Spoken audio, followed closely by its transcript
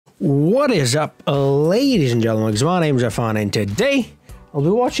What is up, ladies and gentlemen? My name is Irfan, and today I'll be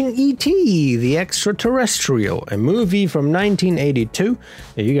watching E.T. the Extra Terrestrial, a movie from 1982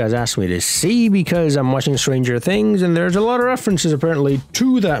 that you guys asked me to see because I'm watching Stranger Things, and there's a lot of references apparently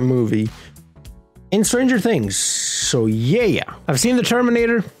to that movie in Stranger Things. So yeah, I've seen The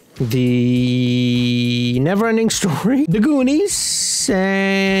Terminator, The Never-Ending Story, The Goonies,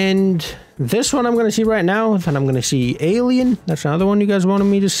 and this one I'm going to see right now. Then I'm going to see Alien. That's another one you guys wanted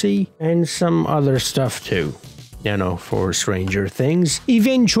me to see. And some other stuff too, you know, for Stranger Things.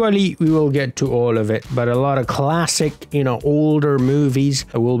 Eventually we will get to all of it, but a lot of classic, you know, older movies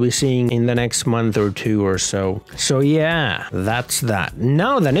I will be seeing in the next month or two or so. So yeah, that's that.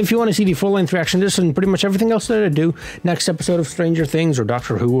 Now then, if you want to see the full-length reaction to this and pretty much everything else that I do, next episode of Stranger Things or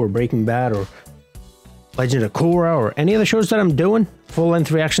Doctor Who or Breaking Bad or Legend of Korra or any of the shows that I'm doing,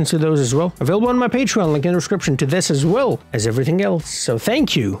 full-length reactions to those as well, available on my Patreon, link in the description to this as well as everything else. So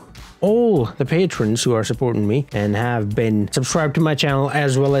thank you all the patrons who are supporting me and have been subscribed to my channel,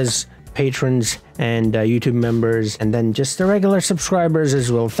 as well as patrons and YouTube members, and then just the regular subscribers as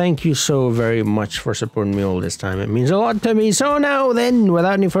well. Thank you so very much for supporting me all this time. It means a lot to me. So now then,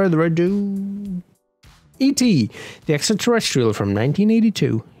 without any further ado, E.T. the Extra Terrestrial from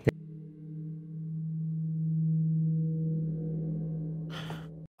 1982.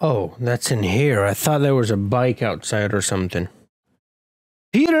 Oh, that's in here. I thought there was a bike outside or something.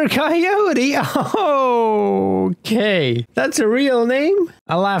 Peter Coyote? Oh, okay. That's a real name?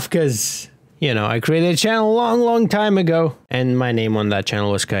 I laugh because, you know, I created a channel a long time ago, and my name on that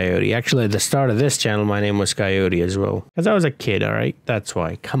channel was Coyote. Actually, at the start of this channel, my name was Coyote as well. Because I was a kid, alright? That's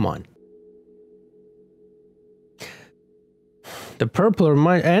why. Come on. The purple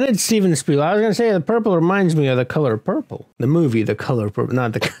reminds, and it's Steven Spielberg. I was gonna say the purple reminds me of The Color Purple, the movie The Color Purple,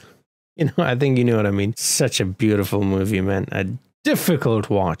 not the, you know, I think you know what I mean. Such a beautiful movie, man. A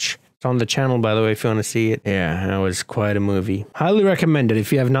difficult watch. It's on the channel, by the way, if you want to see it. Yeah, that was quite a movie. Highly recommended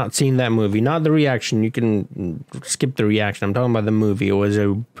if you have not seen that movie. Not the reaction. You can skip the reaction. I'm talking about the movie. It was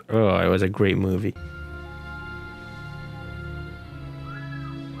a great movie.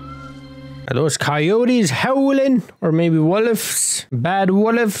 Are those coyotes howling? Or maybe wolves? Bad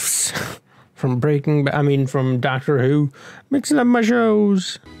wolves? From Breaking Bad, I mean from Doctor Who. Mixing up my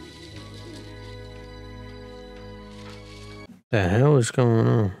shows. The hell is going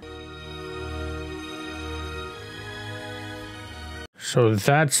on? So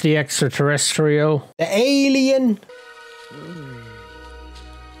that's the extraterrestrial. The alien.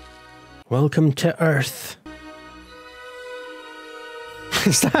 Welcome to Earth.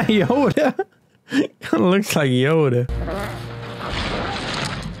 Is that Yoda? Kind of looks like Yoda.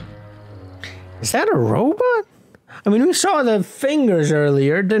 Is that a robot? I mean, we saw the fingers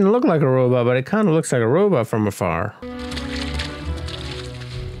earlier. It didn't look like a robot, but it kind of looks like a robot from afar.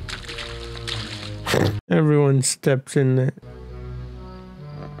 Everyone steps in it.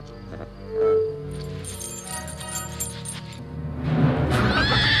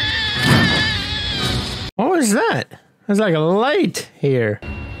 What was that? There's like a light here.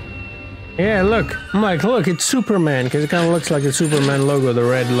 Yeah, look. I'm like, look, it's Superman, because it kind of looks like a Superman logo, the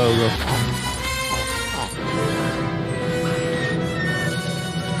red logo.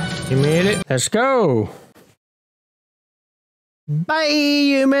 You made it? Let's go. Bye,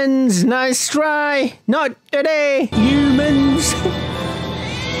 humans. Nice try. Not today, humans.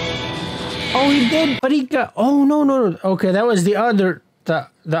 Oh, he did, but he got. Oh no. Okay, that was the other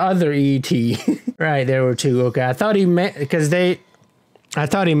other E.T. Right, there were two. Okay, I thought he made, because I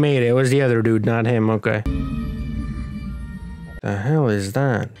thought he made it. It was the other dude, not him. Okay. The hell is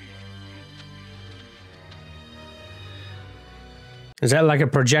that? Is that like a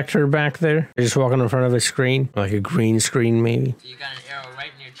projector back there? You're just walking in front of a screen? Like a green screen, maybe? So you got an arrow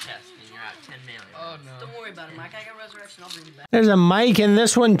right in your chest and you're out 10 million. Oh no. Don't worry about it, Mike. I got resurrection. I'll bring you back. There's a mic in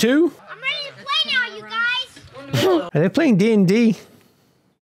this one too? I'm ready to play now, you guys! Are they playing D&D?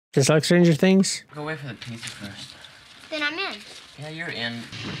 Just like Stranger Things? Go wait for the pizza first. Then I'm in. Yeah, you're in.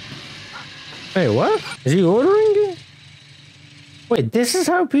 Wait, what? Is he ordering it? Wait, this is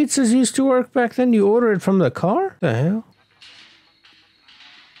how pizzas used to work back then? You order it from the car? The hell?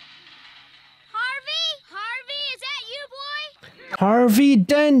 Harvey, is that you, boy? Harvey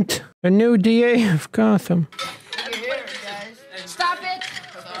Dent, the new DA of Gotham. Stop it!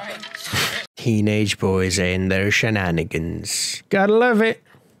 Sorry. Teenage boys and their shenanigans. Gotta love it.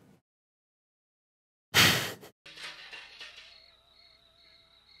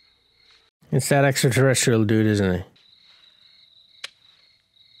 It's that extraterrestrial dude, isn't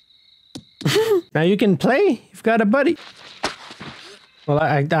he? Now you can play. You've got a buddy. Well,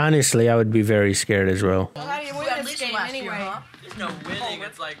 honestly, I would be very scared as well. Well, how do you win this game anyway? There's no winning.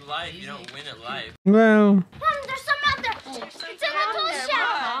 It's like life. You don't win at life. Well. Mom, there's some out there. It's in the tool shed.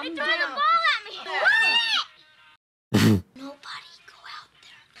 It threw the ball at me. Nobody go out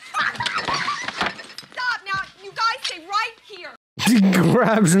there. Stop now. You guys stay right here.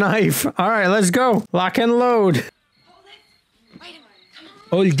 Grabs knife. All right, let's go. Lock and load. Hold it. Wait a minute. Come on.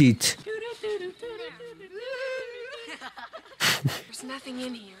 Hold it. There's nothing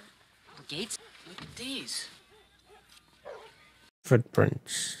in here. Gates? Look at these.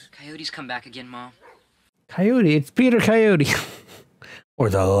 Footprints. Coyotes come back again, Mom. Coyote. It's Peter Coyote. Or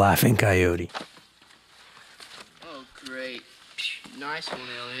the Laughing Coyote. Oh, great. Nice one,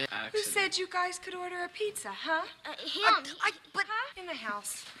 Elliot. Who said you guys could order a pizza, huh? Him. But in the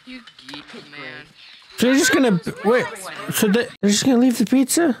house. You geek, man. So they're just gonna wait. So they're just gonna leave the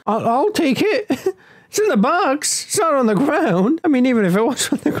pizza? I'll take it. It's in the box. It's not on the ground. I mean, even if it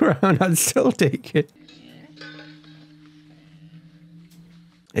was on the ground, I'd still take it.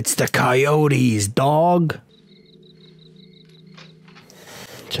 It's the coyotes, dog.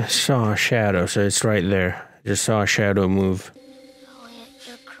 Just saw a shadow, so it's right there. Just saw a shadow move. Oh,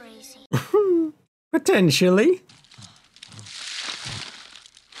 you're crazy. Potentially.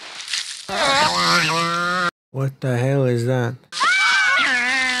 What the hell is that?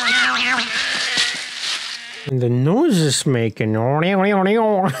 And the noise is making.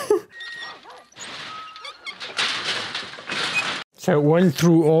 So it went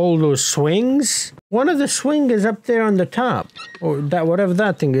through all those swings. One of the swing is up there on the top, or that whatever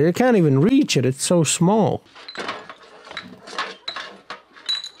that thing is. It can't even reach it. It's so small.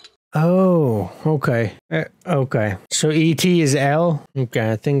 Oh, okay. Okay. So E.T. is L?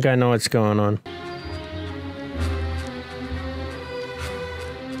 Okay, I think I know what's going on.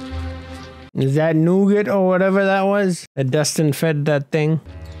 Is that nougat or whatever that was? That Dustin fed that thing?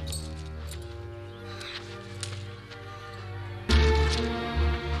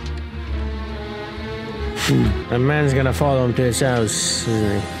 That man's gonna follow him to his house,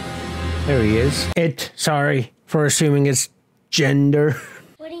 isn't he? There he is. Sorry for assuming it's gender.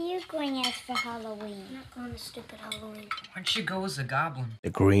 What are you going as for Halloween? I'm not going to stupid Halloween. Why don't you go as a goblin? The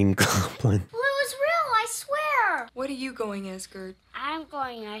Green Goblin. Well, it was real, I swear. What are you going as, Gerd? I'm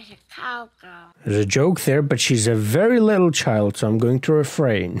going as a cowgirl. There's a joke there, but she's a very little child, so I'm going to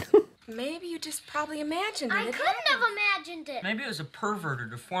refrain. Maybe you just probably imagined it. I couldn't have imagined it. Maybe it was a pervert or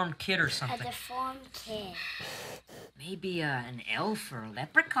deformed kid or A something. deformed kid. Maybe an elf or a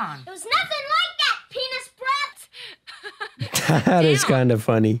leprechaun. It was nothing like that, penis breath. That is kind of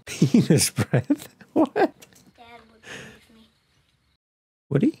funny. Penis breath. What? Dad would believe me.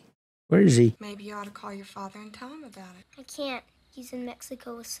 Would he? Where is he? Maybe you ought to call your father and tell him about it. I can't. He's in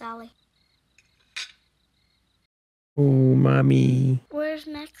Mexico with Sally. Oh, mommy. Where's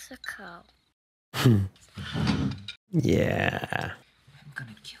Mexico? Yeah. I'm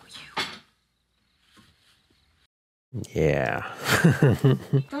gonna kill you. Yeah.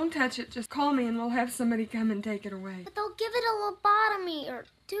 Don't touch it. Just call me and we'll have somebody come and take it away. But they'll give it a lobotomy or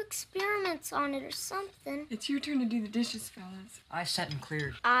do experiments on it or something. It's your turn to do the dishes, fellas. I set and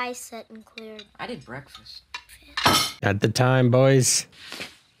cleared. I set and cleared. I did breakfast. At the time, boys.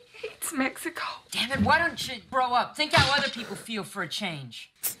 It's Mexico. Damn it, why don't you grow up? Think how other people feel for a change.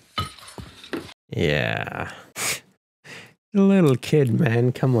 Yeah. The little kid,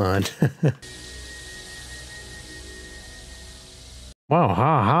 man. Come on. Wow,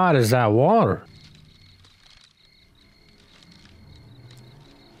 how hot is that water?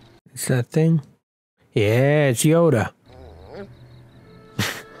 Is that thing? Yeah, it's Yoda.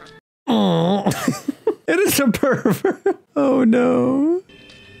 Oh, it is a pervert. Oh no.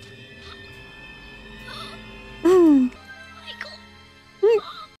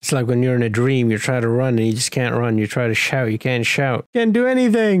 It's like when you're in a dream, you try to run and you just can't run. You try to shout, you can't shout. Can't do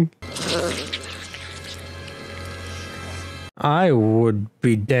anything. I would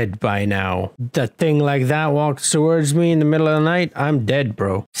be dead by now. The thing like that walks towards me in the middle of the night, I'm dead,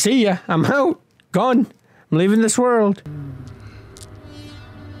 bro. See ya, I'm out. Gone. I'm leaving this world.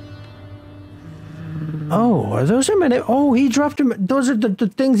 Oh, are those M&M's? Oh, he dropped them. Those are the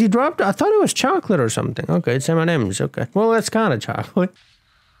things he dropped? I thought it was chocolate or something. Okay, it's M&M's. Okay. Well, that's kind of chocolate.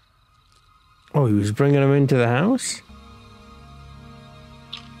 Oh, he was bringing them into the house?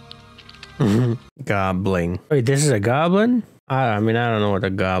 Goblin. Wait, this is a goblin? I mean, I don't know what a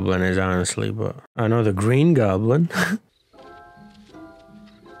goblin is, honestly, but I know the Green Goblin.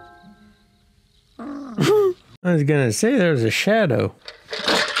 I was gonna say there was a shadow.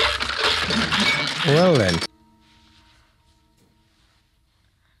 Well then.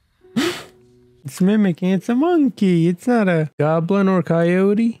 It's mimicking, it's a monkey. It's not a goblin or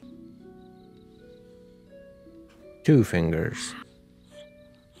coyote. 2 fingers.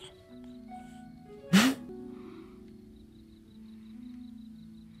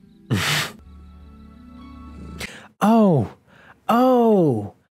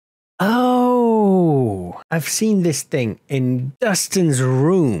 I've seen this thing in Dustin's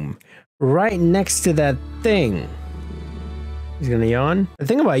room, right next to that thing. He's gonna yawn. The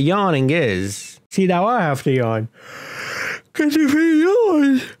thing about yawning is, see, now I have to yawn. Because if he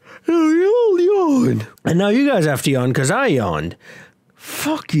yawns, we all yawn. And now you guys have to yawn because I yawned.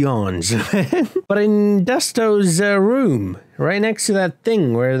 Fuck yawns, man. But in Dusto's room, right next to that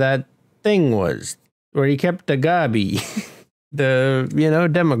thing where that thing was, where he kept the Gabi, the, you know,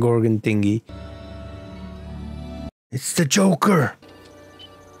 Demogorgon thingy. It's the Joker.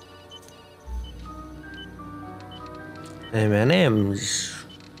 M&M's.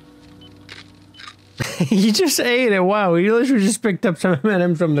 You just ate it. Wow, you literally just picked up some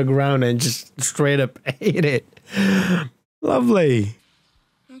M&M's from the ground and just straight up ate it. Lovely.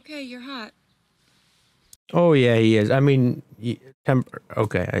 Okay, you're hot. Oh yeah, he is. I mean,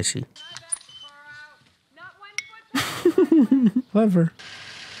 okay, I see. Clever.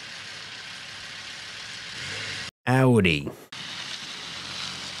 Audi.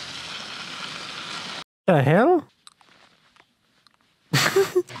 The hell?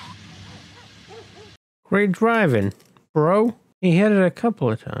 Great driving, bro. He hit it a couple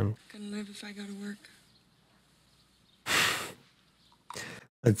of times. Couldn't live if I go to work.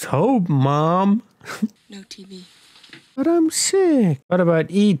 Let's hope, Mom. No TV. But I'm sick. What about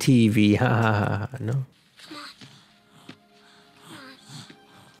ETV? Ha ha ha. No.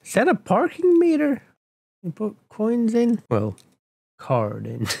 Is that a parking meter? You put coins in? Well, card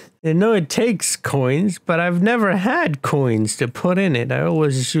in. I know it takes coins, but I've never had coins to put in it. I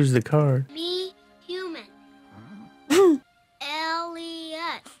always just use the card. Me, human.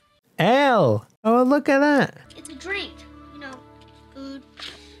 Elliot. L. Oh, look at that. It's a drink. You know, food.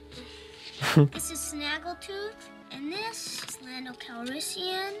 This is Snaggletooth, and this is Lando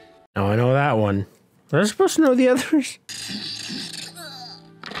Calrissian. Oh, I know that one. Was I supposed to know the others?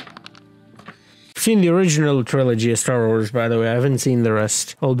 I've seen the original trilogy of Star Wars, by the way. I haven't seen the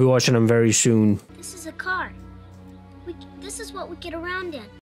rest. I'll be watching them very soon. This is a car. This is what we get around in.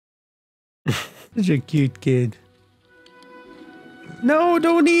 Such a cute kid. No,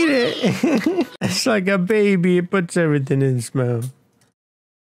 don't eat it. It's like a baby. It puts everything in its mouth.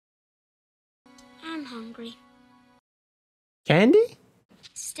 I'm hungry. Candy?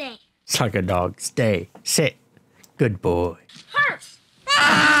 Stay. It's like a dog. Stay. Sit. Good boy. Hurf!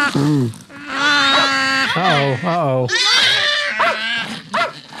 Uh-oh.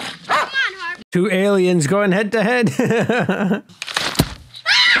 Come on, Harp. Two aliens going head to head.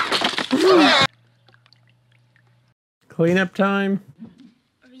 Cleanup time.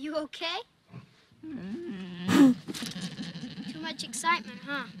 Are you okay? Too much excitement,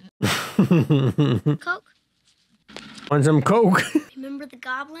 huh? Coke? Want some Coke? Remember the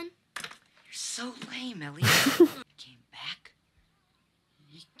goblin? You're so lame, Ellie. Came back.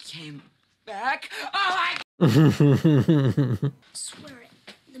 He came back. Oh, Swear it.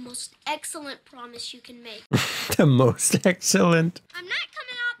 The most excellent promise you can make. The most excellent. I'm not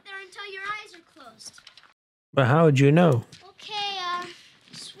coming out there until your eyes are closed. But how would you know? Okay,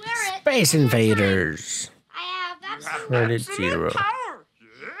 swear it. Space Invaders. I have absolute Credit zero. power.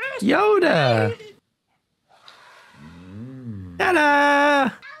 Yoda. Ta-da!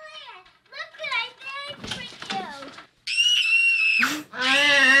 Elliot, look what I made for you.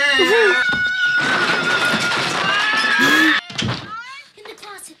 In the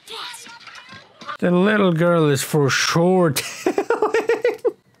closet, fast. The little girl is for sure telling.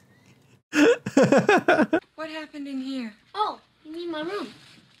 What happened in here? Oh, you mean my room?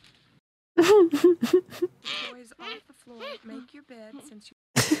 Boys off the floor. Make your bed since you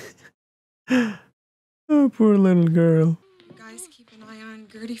Oh, poor little girl. guys keep an eye on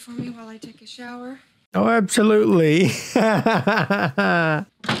Gheorghe for me while I take a shower. Oh, absolutely. Is that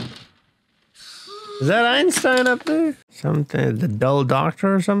Einstein up there? Something, the dull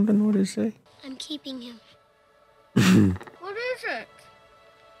doctor or something? What did he say? I'm keeping him. What is it?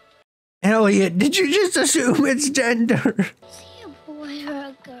 Elliot, did you just assume it's gender? Is he a boy or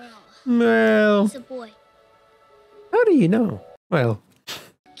a girl? Well, He's a boy. how do you know? Well,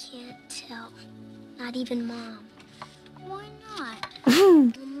 Can't tell. Not even Mom. Why not?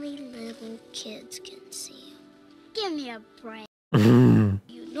 Only little kids can see him. Give me a break. You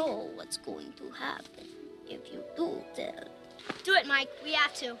know what's going to happen. If you do that. Do it, Mike. We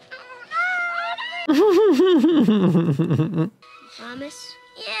have to. Promise?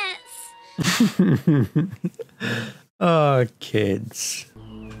 Yes. Oh, kids.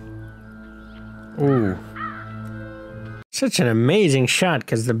 Ooh. Such an amazing shot,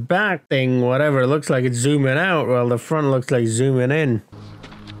 because the back thing, whatever, looks like it's zooming out, while the front looks like zooming in.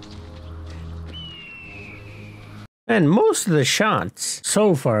 And most of the shots,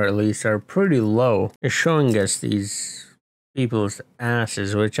 so far at least, are pretty low. They're showing us these people's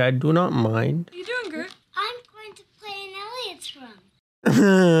asses, which I do not mind. You doing good? I'm going to play in Elliot's room.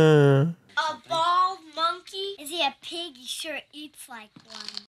 A bald monkey? Is he a pig? He sure eats like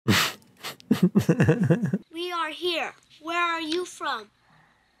one. We are here. Where are you from?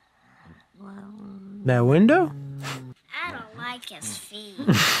 That window? I don't like his feet.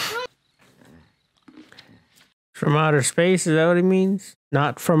 From outer space, is that what he means?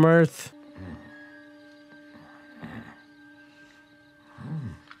 Not from Earth?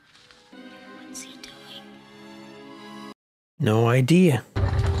 What's he doing? No idea.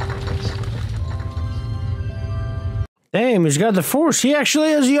 Damn, he's got the Force. He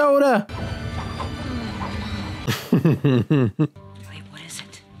actually is Yoda. Wait, what is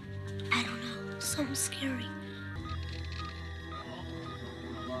it? I don't know. Something scary.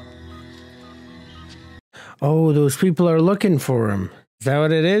 Oh, those people are looking for him. Is that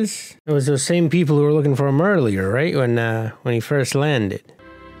what it is? It was those same people who were looking for him earlier, right? When he first landed.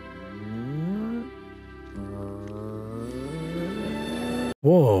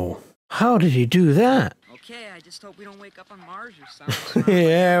 Whoa. How did he do that? Okay, I just hope we don't wake up on Mars or something.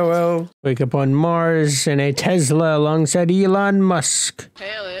 Yeah, well, wake up on Mars in a Tesla alongside Elon Musk.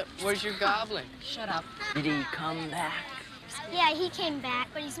 Hey, Elliot, where's your goblin? Shut up. Did he come back? Yeah, he came back,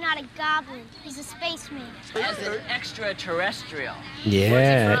 but he's not a goblin. He's a spaceman. As an extra terrestrial.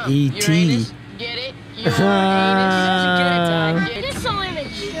 Yeah, E.T. Uranus? Get it? Uranus? Get it? This don't even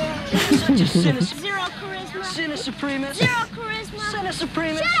true. Such a cynic. Zero charisma. Sinner Supremus. Zero charisma. Sinner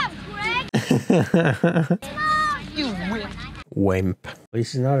Supremus. Shut up, Greg. You wimp. Wimp. At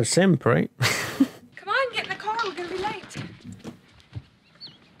least he's not a simp, right? Come on, get in the car. We're gonna be late.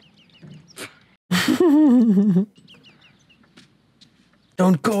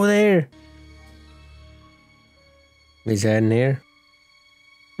 Don't go there. Is that in here?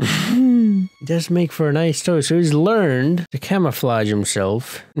 He does make for a nice toy. So he's learned to camouflage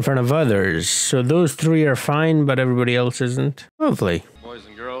himself in front of others. So those three are fine, but everybody else isn't. Lovely. Boys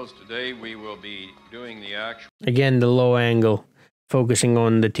and girls, today we will be doing the actual... Again, the low angle, focusing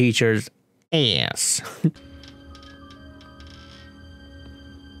on the teacher's ass.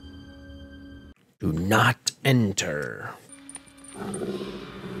 Do not enter.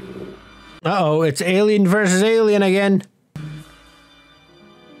 Uh-oh, it's alien versus alien again.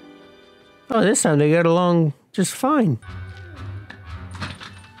 Oh, this time they get along just fine.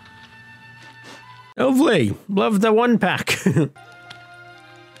 Lovely. Love the one pack.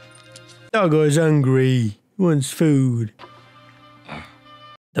 Doggo's hungry. He wants food.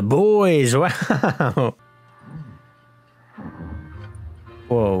 The boys, wow.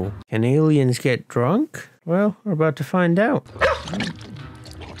 Whoa. Can aliens get drunk? Well, we're about to find out.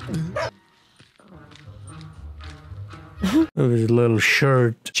 Of his little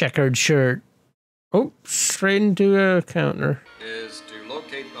shirt, checkered shirt. Oh, straight into a counter. is to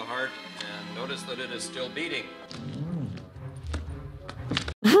locate the heart and notice that it is still beating.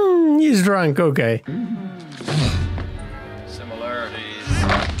 He's drunk, okay. Similarities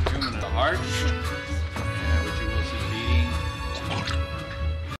human in the heart, which you will see beating.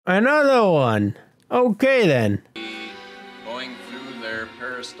 Another one. Okay, then. Going through their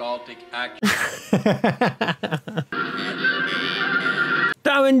peristaltic action.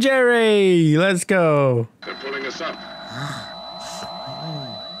 Tom and Jerry, let's go. They're pulling us up.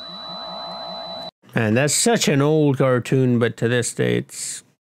 And that's such an old cartoon, but to this day, it's...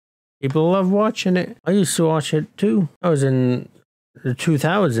 people love watching it. I used to watch it too. I was in the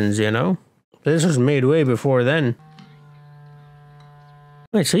 2000s, you know? This was made way before then.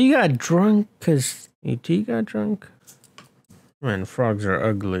 Wait, so you got drunk because E.T. got drunk? Man, frogs are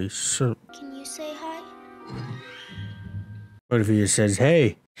ugly, so... Can you say hi? What if he just says,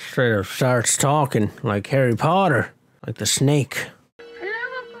 hey, straight up starts talking like Harry Potter, like the snake?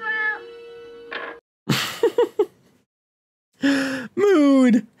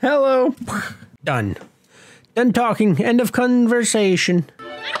 Mood. Hello. Done. Done talking. End of conversation.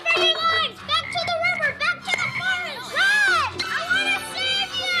 I'm begging lines! Back to the river! Back to the forest! Run! I want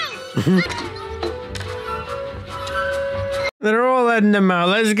to save you! They're all letting them out.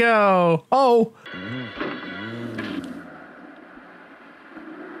 Let's go. Oh.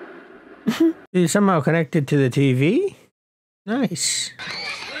 He's somehow connected to the TV? Nice.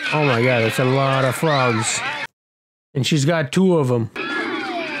 Oh my god, that's a lot of frogs. And she's got 2 of them.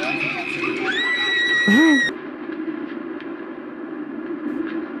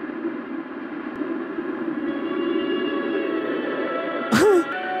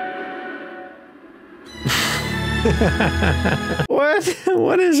 What?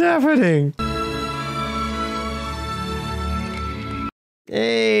 What is happening?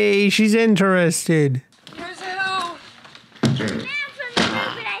 Hey, she's interested. Here's who. Man from the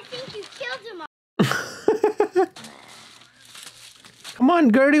but I think you killed him. Come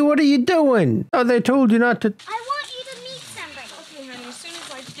on, Gheorghe, what are you doing? Oh, they told you not to. I want you to meet somebody. Okay, honey, as soon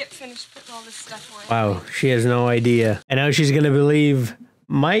as I get finished putting all this stuff away. Wow, she has no idea. And now she's gonna believe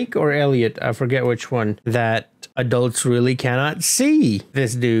Mike or Elliot, I forget which one, that adults really cannot see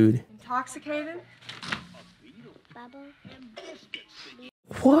this dude. Intoxicated? Bubble.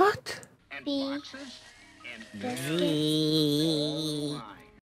 What? B.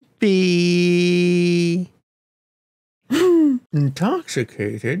 Be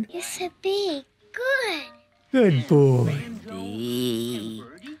intoxicated. It's a bee. Good. Good boy.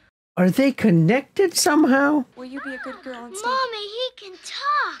 Are they connected somehow? Will you be a good girl and stay? Mommy, he can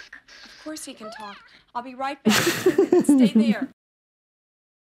talk. Of course he can talk. I'll be right back. Stay there.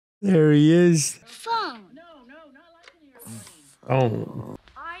 There he is. Phone. Oh.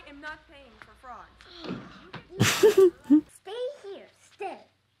 I am not paying for frogs. Stay here. Stay.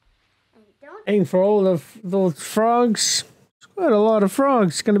 And don't. Paying for all of those frogs? It's quite a lot of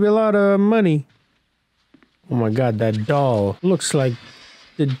frogs. It's gonna be a lot of money. Oh my god, that doll looks like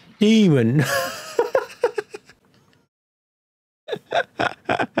the demon.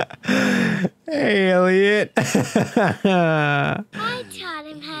 Hey, Elliot. I taught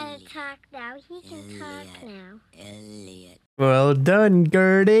him how to talk now. He can talk now. Elliot. Well done,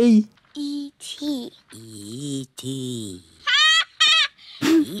 Gheorghe. E.T. E.T.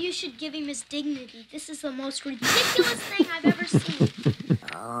 You should give him his dignity. This is the most ridiculous thing I've ever seen.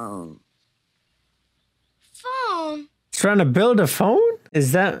 Oh. Phone? He's trying to build a phone?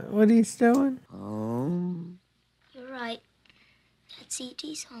 Is that what he's doing? Home. You're right. That's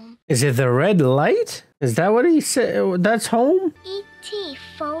E.T.'s home. Is it the red light? Is that what he said? That's home? E.T.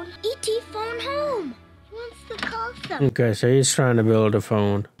 phone. E.T. phone home. He wants to call something. Okay, so he's trying to build a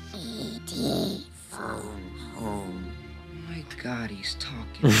phone. E.T. Phone. Home. My God, he's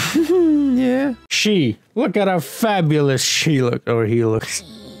talking. Yeah. She. Look at how fabulous she look or he looks.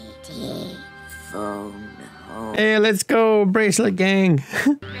 E.T. Phone. Home. Hey, let's go, bracelet gang.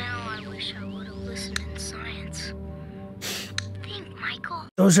 Now I wish I would have listened in science. Think, Michael.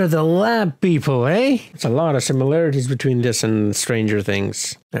 Those are the lab people, eh? There's a lot of similarities between this and Stranger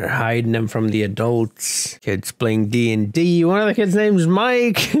Things. They're hiding them from the adults. Kids playing D&D. One of the kids' name's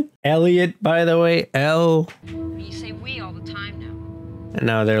Mike. Elliot, by the way, L. You say we all the time now. And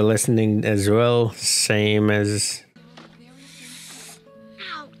now they're listening as well. Same as...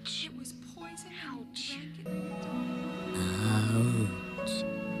 Ouch. It was poison. Ouch.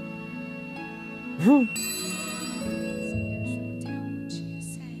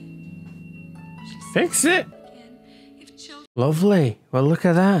 Fix it. Lovely. Well, look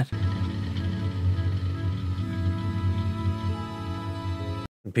at that.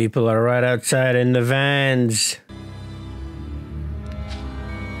 People are right outside in the vans.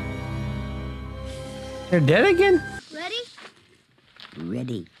 They're dead again? Ready?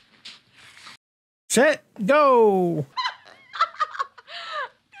 Ready. Set, go!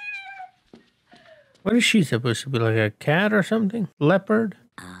 What is she supposed to be, like a cat or something? Leopard?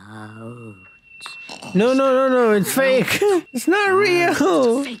 Ouch. No, it's fake. It's not real.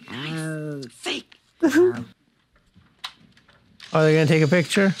 Ouch. Fake. Oh, they're gonna take a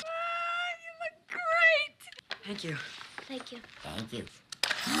picture? Thank you. Thank you. Thank you.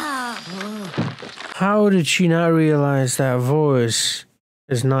 How did she not realize that voice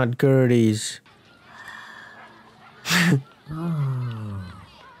is not Gheorghe's?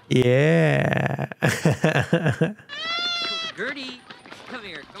 Yeah. Gheorghe, come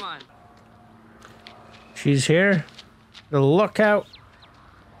here. Come on. She's here. The lookout.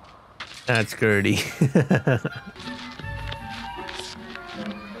 That's Gheorghe.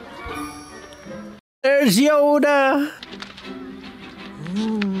 There's Yoda.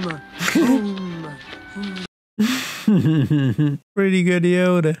 Pretty good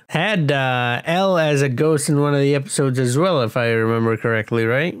Yoda. Had L as a ghost in one of the episodes as well, if I remember correctly,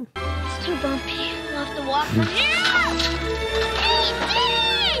 right? It's too bumpy. We'll have to walk from here.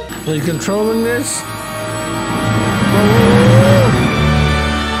 Are you controlling this?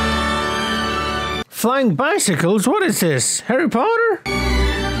 Flying bicycles? What is this? Harry Potter?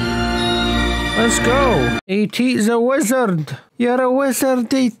 Let's go. E.T.'s a wizard. You're a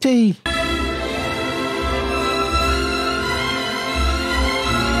wizard, E.T. Don't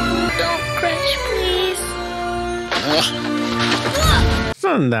crash, please. It's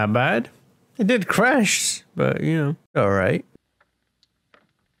not that bad. It did crash, but you know, all right.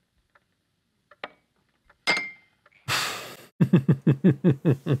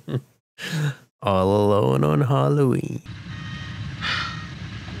 All alone on Halloween.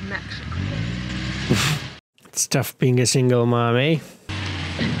 It's tough being a single mom, eh?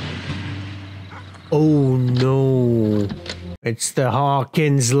 Oh no. It's the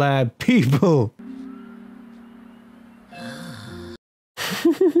Hawkins lab people.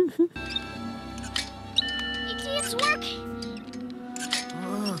 It's working.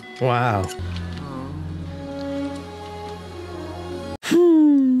 Wow.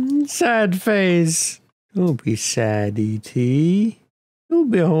 Sad face. Don't be sad, E.T. You'll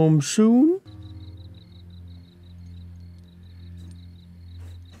be home soon.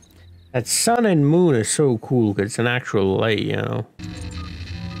 That sun and moon is so cool because it's an actual light, you know.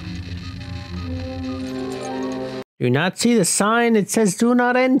 Do you not see the sign? It says do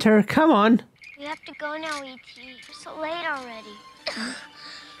not enter. Come on. We have to go now, E.T. We're so late already.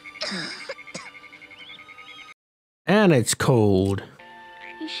 And it's cold.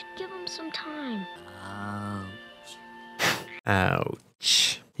 You should give him some time.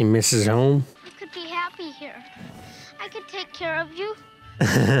 Ouch. He misses home. We could be happy here. I could take care of you.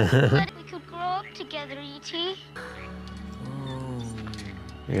 But we could grow up together, E.T.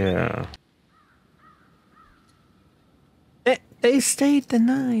 Yeah. They stayed the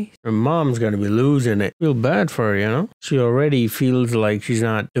night. Her mom's gonna be losing it. Feel bad for her, you know? She already feels like she's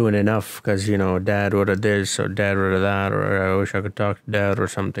not doing enough because, you know, dad would have this or dad would have that, or I wish I could talk to dad or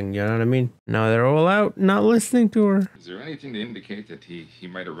something, you know what I mean? Now they're all out, not listening to her. Is there anything to indicate that he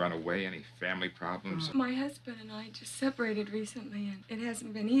might have run away? Any family problems? My husband and I just separated recently, and it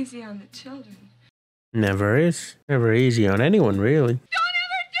hasn't been easy on the children. Never is. Never easy on anyone, really. Don't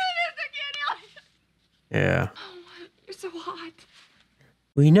ever do this again, Elliot! Yeah. Oh, you're so hot.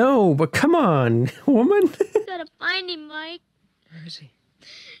 We know, but come on, woman. You gotta find him, Mike. Where is he?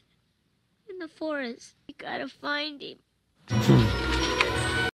 In the forest. You gotta find him.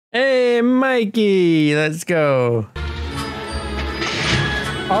 Hey, Mikey, let's go.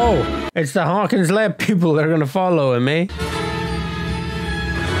 Oh, it's the Hawkins lab people that are gonna follow him, eh?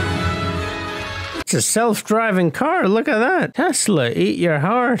 It's a self-driving car, look at that. Tesla, eat your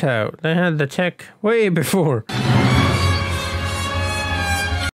heart out. They had the tech way before.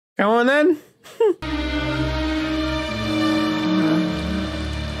 Come on then.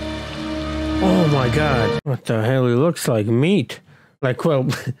 Oh my god. What the hell? He looks like meat. Like, well,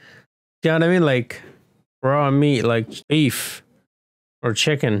 you know what I mean? Like raw meat, like beef or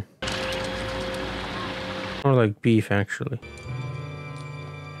chicken. More like beef, actually.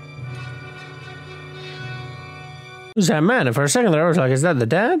 Who's that man? For a second there I was like, is that the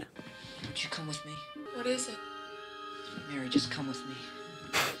dad? Won't you come with me? What is it? Mary, just come with me.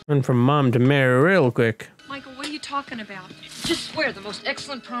 Went from mom to Mary real quick. Michael, what are you talking about? Just swear the most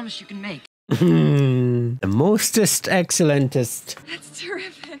excellent promise you can make. The mostest excellentest. That's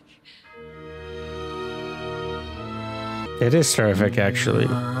terrific. It is terrific, actually.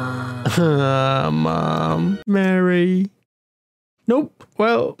 Mom. Mary. Nope.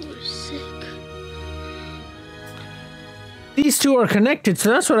 Well, You're sick. these two are connected, so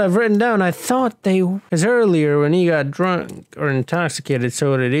that's what I've written down. I thought they... Because earlier, when he got drunk or intoxicated,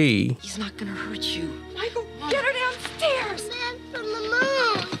 so did he. He's not gonna hurt you. Michael, get her downstairs! Man from the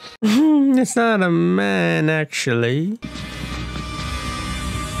moon. It's not a man, actually.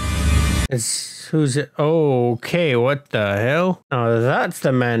 It's... Who's it? Oh, okay, what the hell? Oh, that's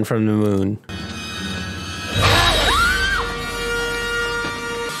the man from the moon.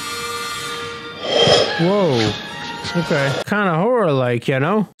 Whoa. Okay. Kind of horror-like, you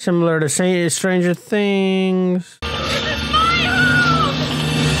know? Similar to Stranger Things.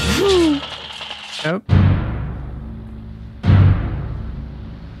 Yep.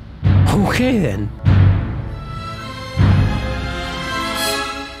 Okay, then.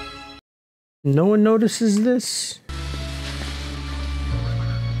 No one notices this?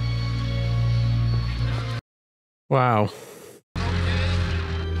 Wow.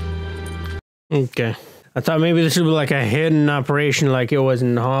 Okay. I thought maybe this would be like a hidden operation like it was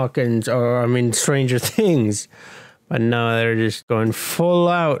in Hawkins or, I mean, Stranger Things. But no, they're just going full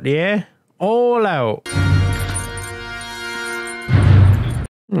out, yeah? All out.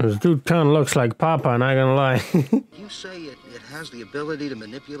 This dude kind of looks like Papa, not gonna lie. You say it has the ability to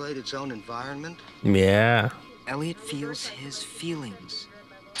manipulate its own environment? Yeah. Elliot feels his feelings.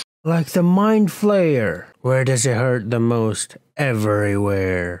 Like the Mind Flayer. Where does it hurt the most?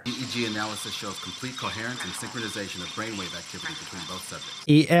 Everywhere. EEG analysis shows complete coherence and synchronization of brainwave activity between both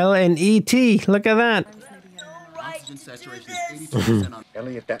subjects. EL and ET. Look at that. Oxygen saturation is 82% on...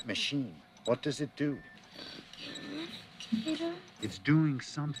 Elliot, that machine, what does it do? It's doing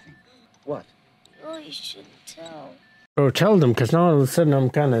something. What? Oh, you shouldn't tell. Bro, tell them, because now all of a sudden I'm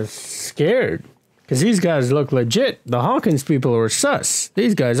kind of scared. Because these guys look legit. The Hawkins people were sus.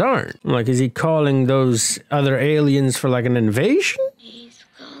 These guys aren't. Like, is he calling those other aliens for like an invasion? He's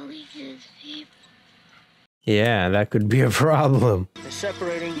calling his people. Yeah, that could be a problem. They're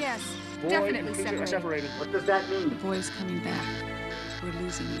separating. Yes, Boy, definitely they're separating. What does that mean? The boy's coming back. We're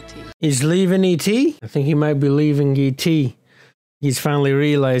losing E.T. He's leaving E.T.? I think he might be leaving E.T. He's finally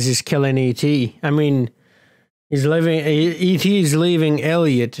realized he's killing E.T. I mean, he's leaving. E.T.'s leaving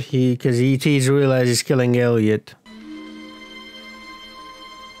Elliot because E.T.'s realized he's killing Elliot.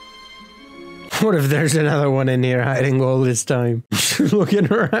 What if there's another one in here hiding all this time?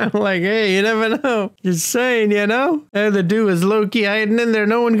 Looking around like, hey, you never know. Just saying, you know? All the dude was low-key hiding in there.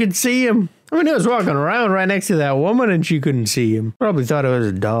 No one could see him. I mean, he was walking around right next to that woman and she couldn't see him. Probably thought it was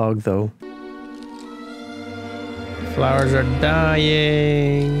a dog, though. Flowers are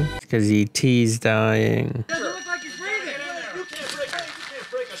dying. It's because E.T.'s dying.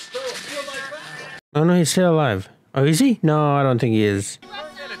 Oh, no, he's still alive. Oh, is he? No, I don't think he is.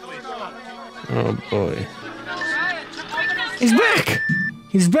 Oh, boy. He's back!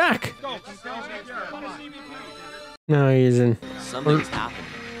 He's back! No, he isn't. Something's happened.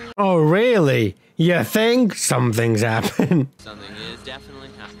 Oh, really? You think? Something's happened. Something is definitely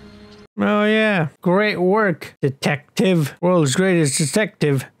happening. Oh, yeah. Great work, detective. World's greatest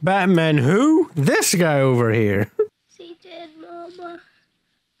detective. Batman who? This guy over here. Is he dead, Mama?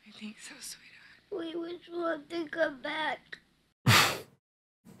 I think so, sweetheart. We just want to come back.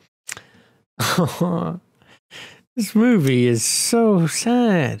 This movie is so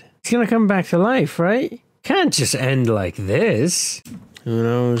sad. He's gonna come back to life, right? Can't just end like this. Who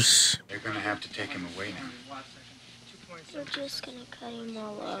knows? They're gonna have to take him away now. We're just gonna cut him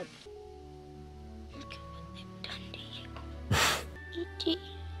all up. Look at what they've done to you. E.T.,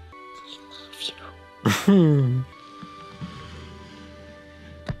 I love you.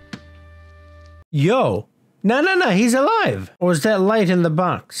 Yo. No, he's alive. Or is that light in the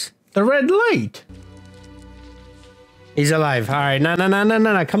box? The red light. He's alive. All right, no.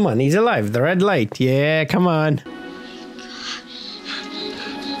 Come on, he's alive. The red light. Yeah, come on.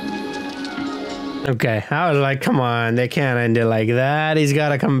 Okay, I was like, come on, they can't end it like that. He's got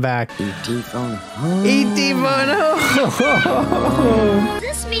to come back. E.T. phone home. E.T. phone home. Does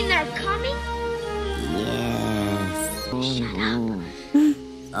this mean they're coming? Yes. Shut up.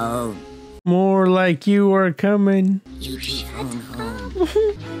 Oh, More like you are coming. E.T. phone home.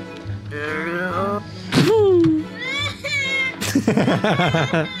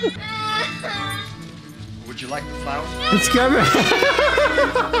 Would you like the flowers? It's coming.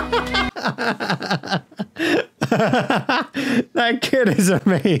 That kid is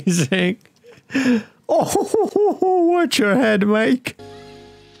amazing. Oh, watch your head, Mike.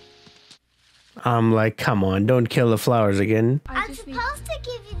 I'm like, come on, don't kill the flowers again. I'm supposed to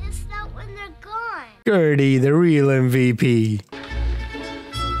give you this note when they're gone. Gheorghe, the real MVP.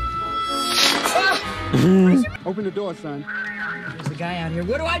 Open the door, son. There's a guy out here.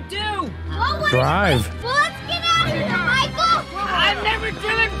 What do I do? Well, Drive. Well, let's get out of here, Michael. I've never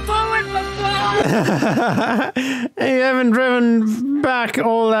driven forward before. You haven't driven back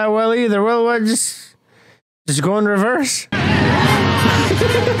all that well either. Well, what, just go in reverse.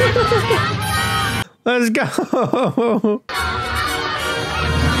 Let's go.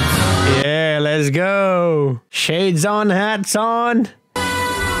 Yeah, let's go. Shades on, hats on.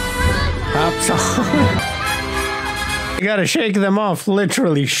 Hops on. You gotta shake them off,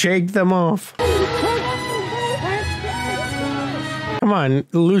 literally shake them off. Come on,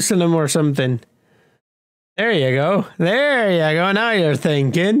 loosen them or something. There you go. There you go. Now you're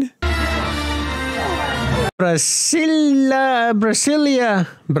thinking. Brasilia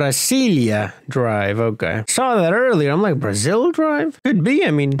Drive. Okay. Saw that earlier. I'm like, Brazil Drive? Could be,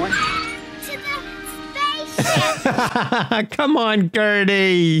 I mean. To the spaceship. Come on,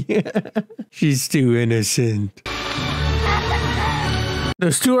 Gheorghe. She's too innocent.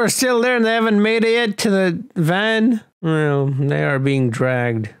 Those two are still there and they haven't made it yet to the van. Well, they are being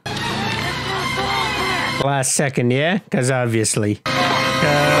dragged. Last second, yeah? Because obviously. There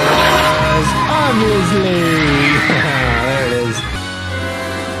it is.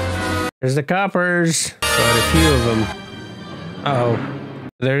 There's the coppers. Quite a few of them. Uh-oh. Are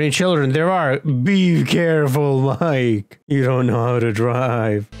there any children? There are. Be careful, Mike. You don't know how to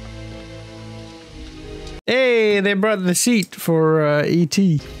drive. Hey, they brought the seat for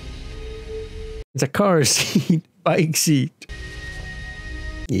E.T. It's a car seat. Bike seat.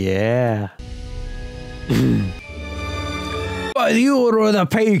 Yeah. By the order of the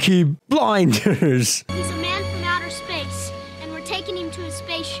Peaky Blinders. He's a man from outer space, and we're taking him to a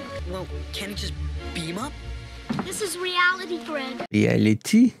spaceship. Well, can't he just beam up? This is reality, Greg.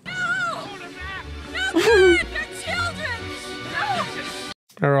 Reality? No! No, God! They're children! No!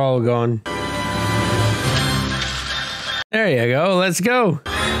 They're all gone. There you go. Let's go.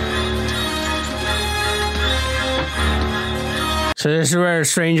 So this is where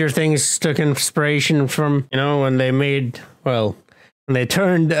Stranger Things took inspiration from, you know, when they made, well, when they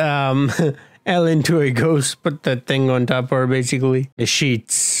turned Elle into a ghost, put that thing on top of her, basically. The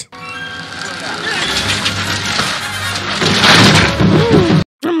sheets.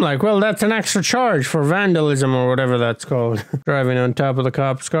 I'm like, well, that's an extra charge for vandalism or whatever that's called. Driving on top of the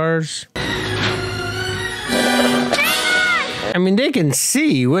cops' cars. I mean, they can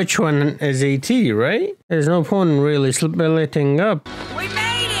see which one is E.T, right? There's no point in really splitting up. We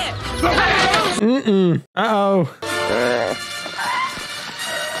made it! Mm-mm. Uh-oh.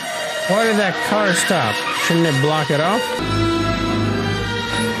 Why did that car stop? Shouldn't it block it off?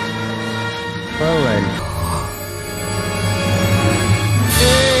 Well then.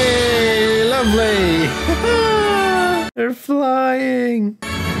 Hey, lovely! They're flying!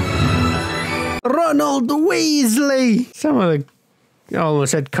 Ronald Weasley! Some of the... I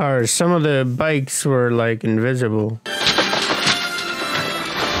almost said cars. Some of the bikes were, like, invisible.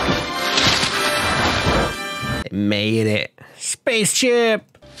 They made it. Spaceship!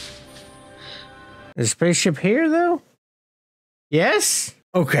 Is the spaceship here, though? Yes?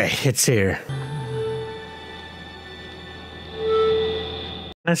 Okay, it's here.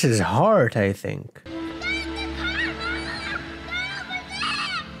 That's his heart, I think.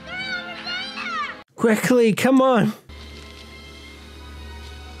 Quickly, come on.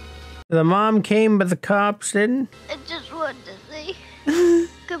 The mom came, but the cops didn't. I just wanted to say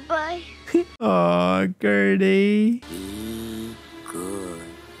goodbye. Aw, Gheorghe. Be good.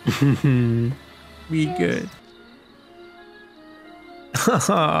 Be good.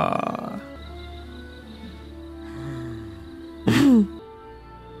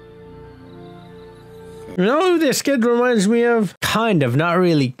 You know who this kid reminds me of? Kind of, not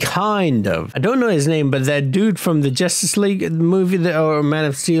really, kind of. I don't know his name, but that dude from the Justice League movie, or Man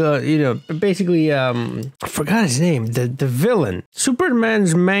of Steel, you know, basically, I forgot his name. The villain.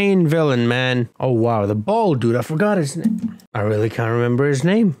 Superman's main villain, man. Oh, wow, the bald dude, I forgot his name. I really can't remember his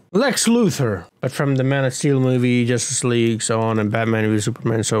name. Lex Luthor. But from the Man of Steel movie, Justice League, so on, and Batman v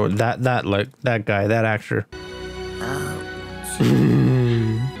Superman, so that guy, that actor. Ouch.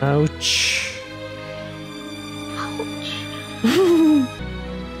 Ouch.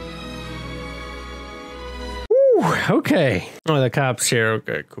 Ooh, okay. Oh, the cops here.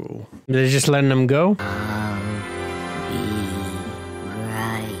 Okay, cool. They're just letting them go? I'll be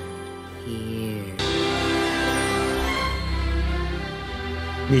right here.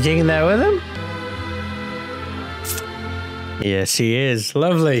 You taking that with him? Yes, he is.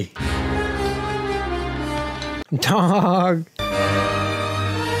 Lovely. Dog.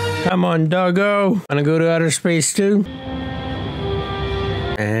 Come on, doggo. Wanna go to outer space too?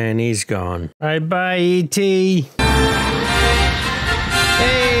 And he's gone. Bye-bye, E.T.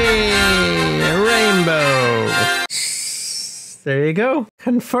 Hey, a rainbow. There you go.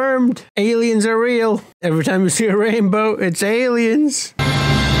 Confirmed. Aliens are real. Every time you see a rainbow, it's aliens.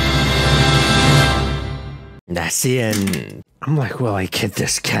 That's the end. I'm like, well,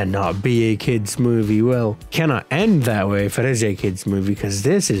 this cannot be a kid's movie. Well, cannot end that way if it is a kid's movie, because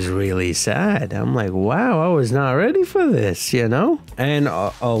this is really sad. I'm like, wow, I was not ready for this, you know? And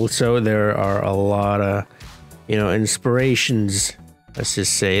also, there are a lot of, you know, inspirations, let's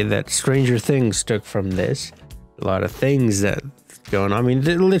just say, that Stranger Things took from this. A lot of things that going on. I mean,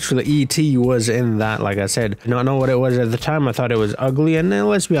 literally, E.T. was in that, like I said. I don't know what it was at the time. I thought it was ugly, and then,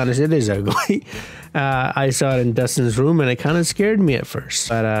 let's be honest, it is ugly. I saw it in Dustin's room, and it kind of scared me at first.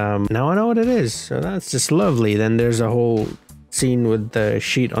 But now I know what it is, so that's just lovely. Then there's a whole scene with the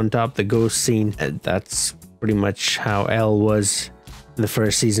sheet on top, the ghost scene. That's pretty much how Elle was in the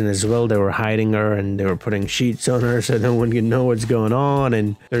first season as well. They were hiding her, and they were putting sheets on her so no one could know what's going on.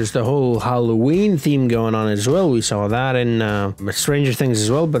 And there's the whole Halloween theme going on as well. We saw that in Stranger Things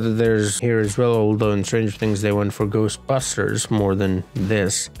as well, but there's here as well, although in Stranger Things they went for Ghostbusters more than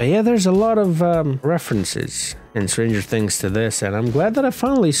this. But yeah, there's a lot of references in Stranger Things to this, and I'm glad that I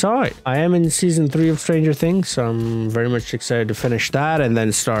finally saw it. I am in season 3 of Stranger Things, so I'm very much excited to finish that and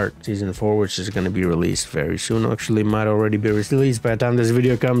then start season 4, which is going to be released very soon. Actually, might already be released by the time this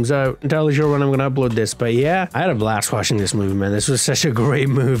video comes out. I'm entirely sure when I'm going to upload this, but yeah, I had a blast watching this movie, man. This was such a great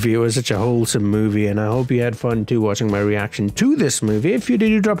movie. It was such a wholesome movie, and I hope you had fun too watching my reaction to this movie. If you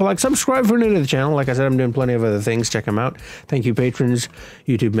did, you drop a like, subscribe if you're new to the channel. Like I said, I'm doing plenty of other things. Check them out. Thank you, patrons,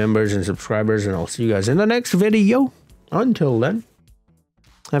 YouTube members, and subscribers, and I'll see you guys in the next video. Until then,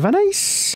 have a nice